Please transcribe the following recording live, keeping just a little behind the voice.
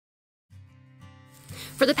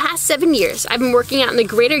For the past 7 years, I've been working out in the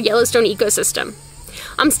greater Yellowstone ecosystem.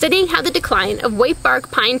 I'm studying how the decline of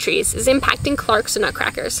whitebark pine trees is impacting Clark's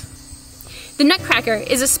nutcrackers. The nutcracker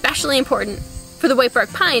is especially important for the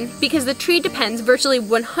whitebark pine because the tree depends virtually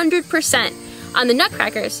 100% on the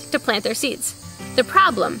nutcrackers to plant their seeds. The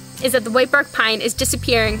problem is that the whitebark pine is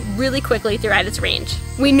disappearing really quickly throughout its range.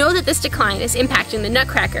 We know that this decline is impacting the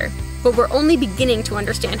nutcracker, but we're only beginning to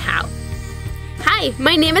understand how. Hi,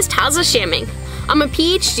 my name is Taza Shamming. I'm a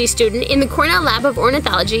PhD student in the Cornell Lab of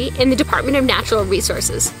Ornithology in the Department of Natural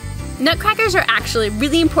Resources. Nutcrackers are actually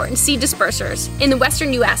really important seed dispersers in the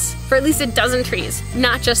western US for at least a dozen trees,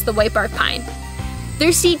 not just the whitebark pine.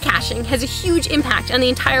 Their seed caching has a huge impact on the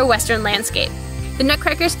entire western landscape. The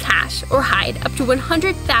nutcrackers cache or hide up to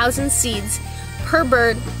 100,000 seeds per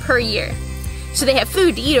bird per year, so they have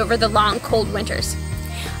food to eat over the long, cold winters.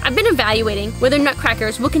 I've been evaluating whether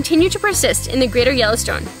nutcrackers will continue to persist in the greater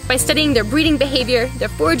Yellowstone by studying their breeding behavior, their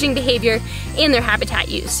foraging behavior, and their habitat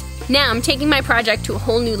use. Now I'm taking my project to a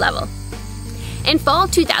whole new level. In fall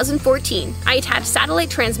 2014, I attached satellite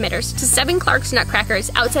transmitters to 7 Clark's nutcrackers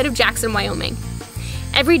outside of Jackson, Wyoming.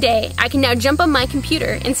 Every day, I can now jump on my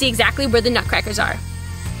computer and see exactly where the nutcrackers are.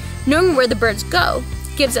 Knowing where the birds go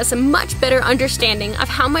gives us a much better understanding of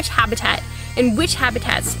how much habitat and which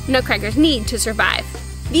habitats nutcrackers need to survive.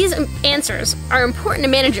 These answers are important to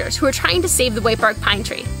managers who are trying to save the whitebark pine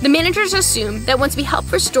tree. The managers assume that once we help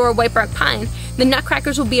restore whitebark pine, the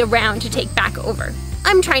nutcrackers will be around to take back over.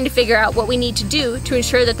 I'm trying to figure out what we need to do to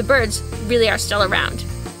ensure that the birds really are still around.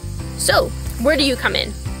 So, where do you come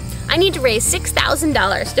in? I need to raise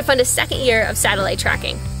 $6,000 to fund a second year of satellite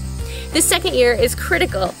tracking. This second year is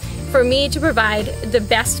critical for me to provide the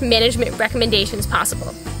best management recommendations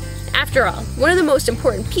possible. After all, one of the most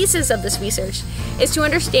important pieces of this research is to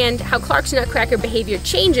understand how Clark's nutcracker behavior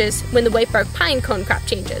changes when the whitebark pine cone crop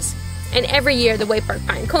changes. And every year the whitebark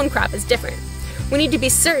pine cone crop is different. We need to be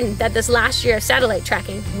certain that this last year of satellite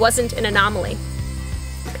tracking wasn't an anomaly.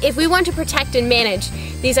 If we want to protect and manage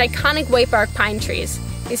these iconic whitebark pine trees,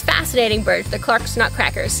 these fascinating birds, the Clark's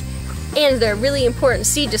nutcrackers, and their really important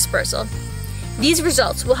seed dispersal, these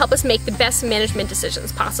results will help us make the best management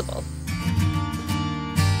decisions possible.